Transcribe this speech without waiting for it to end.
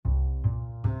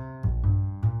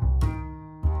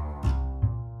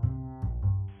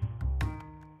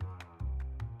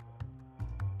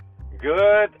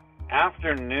Good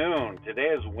afternoon. Today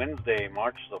is Wednesday,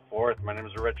 March the 4th. My name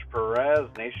is Rich Perez,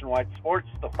 Nationwide Sports,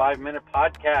 the 5-Minute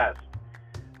Podcast.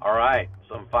 All right,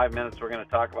 so in 5 minutes we're going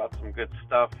to talk about some good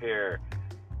stuff here.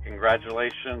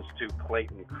 Congratulations to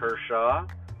Clayton Kershaw.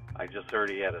 I just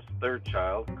heard he had his third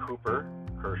child, Cooper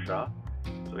Kershaw.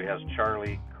 So he has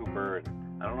Charlie, Cooper,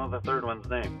 and I don't know the third one's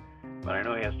name, but I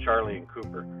know he has Charlie and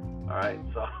Cooper. All right,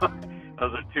 so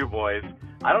those are two boys.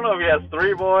 I don't know if he has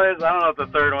three boys. I don't know what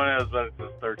the third one is, but it's his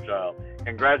third child.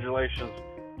 Congratulations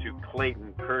to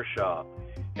Clayton Kershaw.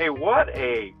 Hey, what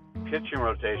a pitching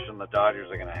rotation the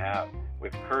Dodgers are going to have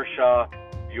with Kershaw,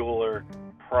 Buehler,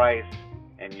 Price,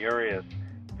 and Urias.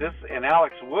 And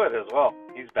Alex Wood as well.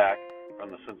 He's back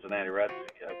from the Cincinnati Reds.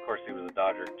 Of course, he was a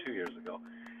Dodger 2 years ago.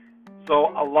 So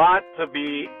a lot to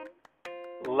be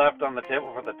left on the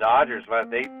table for the Dodgers,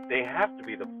 but they have to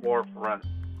be the forefront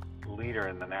leader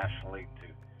in the National League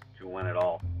to win it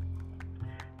all.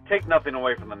 Take nothing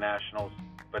away from the Nationals,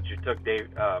 but you took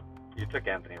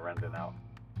Anthony Rendon out.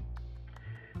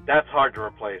 That's hard to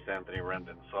replace Anthony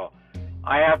Rendon. So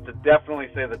I have to definitely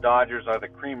say the Dodgers are the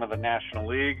cream of the National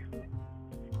League.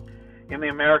 In the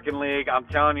American League, I'm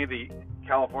telling you, the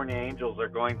California Angels are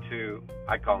going to,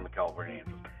 I call them the California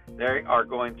Angels, they are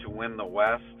going to win the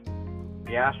West.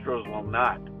 The Astros will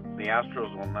not. The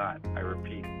Astros will not. I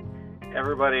repeat.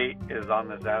 Everybody is on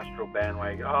this Astro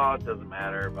bandwagon. Oh, it doesn't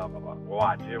matter, blah, blah, blah.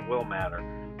 Watch, it will matter.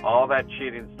 All that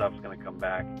cheating stuff's going to come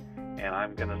back. And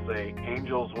I'm going to say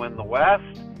Angels win the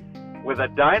West with a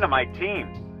dynamite team.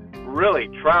 Really,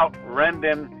 Trout,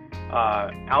 Rendon,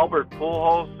 Albert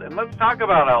Pujols. And let's talk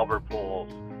about Albert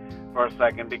Pujols for a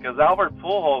second, because Albert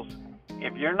Pujols,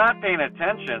 if you're not paying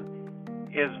attention,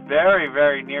 is very,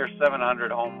 very near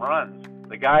 700 home runs.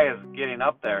 The guy is getting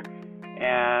up there.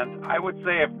 And I would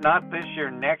say if not this year,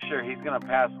 next year, he's going to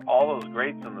pass all those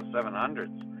greats in the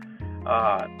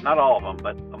 700s. Not all of them,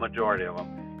 but a majority of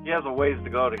them. He has a ways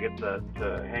to go to get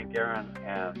to Hank Aaron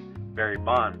and Barry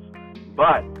Bonds.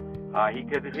 But he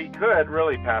could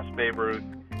really pass Babe Ruth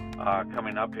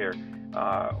coming up here.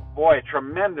 Boy,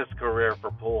 tremendous career for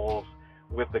Pujols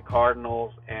with the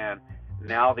Cardinals and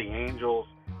now the Angels.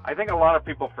 I think a lot of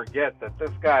people forget that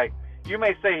this guy, you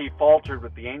may say he faltered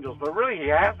with the Angels, but really he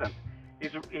hasn't.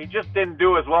 He just didn't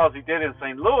do as well as he did in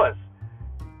St. Louis.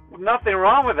 Nothing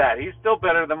wrong with that. He's still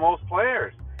better than most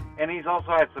players. And he's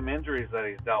also had some injuries that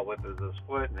he's dealt with, his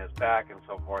foot and his back and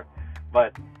so forth.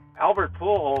 But Albert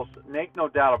Pujols, make no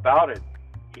doubt about it,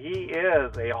 he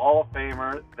is a Hall of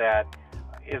Famer that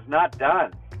is not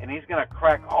done. And he's going to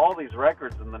crack all these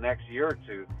records in the next year or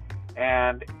two.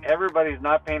 And everybody's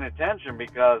not paying attention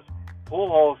because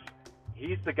Pujols,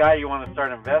 he's the guy you want to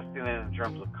start investing in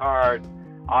terms of cards,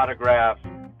 autographs,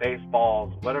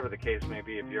 baseballs, whatever the case may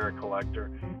be if you're a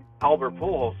collector. Albert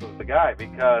Pujols is the guy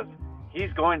because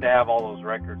he's going to have all those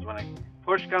records. When a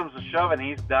push comes to shove and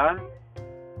he's done,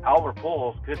 Albert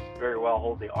Pujols could very well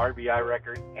hold the RBI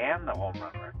record and the home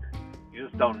run record. You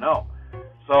just don't know.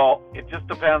 So it just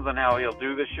depends on how he'll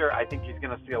do this year. I think he's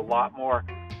going to see a lot more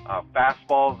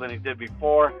fastballs than he did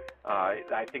before.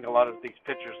 I think a lot of these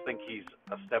pitchers think he's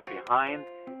a step behind,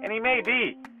 and he may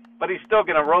be, but he's still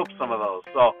going to rope some of those.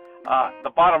 So the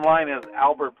bottom line is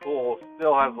Albert Pujols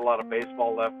still has a lot of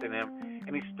baseball left in him,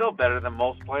 and he's still better than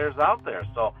most players out there.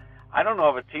 So I don't know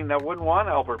of a team that wouldn't want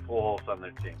Albert Pujols on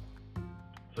their team.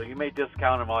 So you may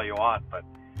discount him all you want, but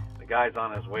the guy's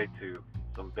on his way to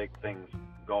some big things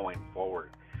going forward.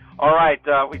 All right,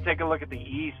 we take a look at the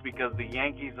East because the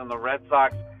Yankees and the Red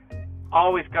Sox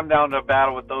always come down to a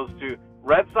battle with those two.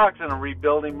 Red Sox in a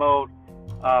rebuilding mode.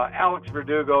 Alex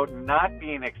Verdugo not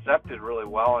being accepted really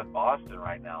well in Boston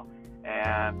right now.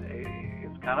 And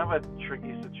it's kind of a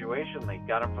tricky situation. They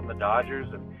got him from the Dodgers,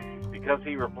 and because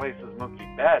he replaces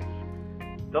Mookie Betts,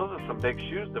 those are some big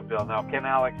shoes to fill. Now, can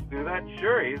Alex do that?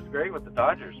 Sure, he's great with the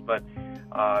Dodgers, but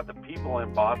the people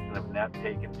in Boston have not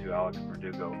taken to Alex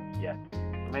Verdugo yet.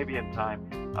 So maybe in time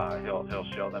he'll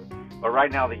show them. But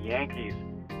right now, the Yankees,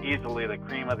 easily the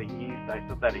cream of the East. I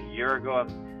said that a year ago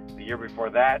and the year before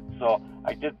that. So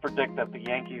I did predict that the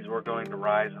Yankees were going to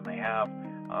rise, and they have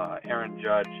Aaron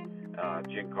Judge,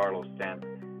 Giancarlo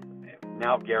Stanton,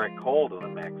 now Garrett Cole to the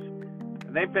mix.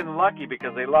 And they've been lucky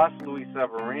because they lost Luis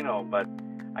Severino, but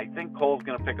I think Cole's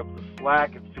going to pick up the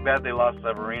slack. It's too bad they lost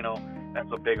Severino. That's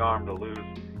a big arm to lose.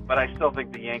 But I still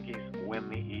think the Yankees win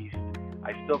the East.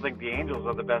 I still think the Angels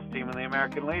are the best team in the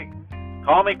American League.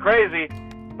 Call me crazy,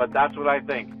 but that's what I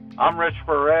think. I'm Rich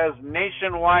Perez,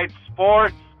 Nationwide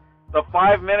Sports, the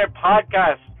 5-Minute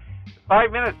Podcast.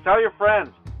 5 minutes, tell your friends.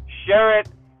 Share it.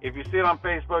 If you see it on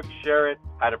Facebook, share it.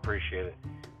 I'd appreciate it.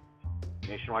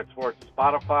 Nationwide Sports,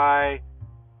 Spotify,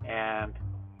 and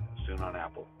soon on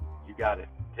Apple. You got it.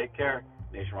 Take care.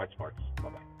 Nationwide Sports.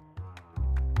 Bye-bye.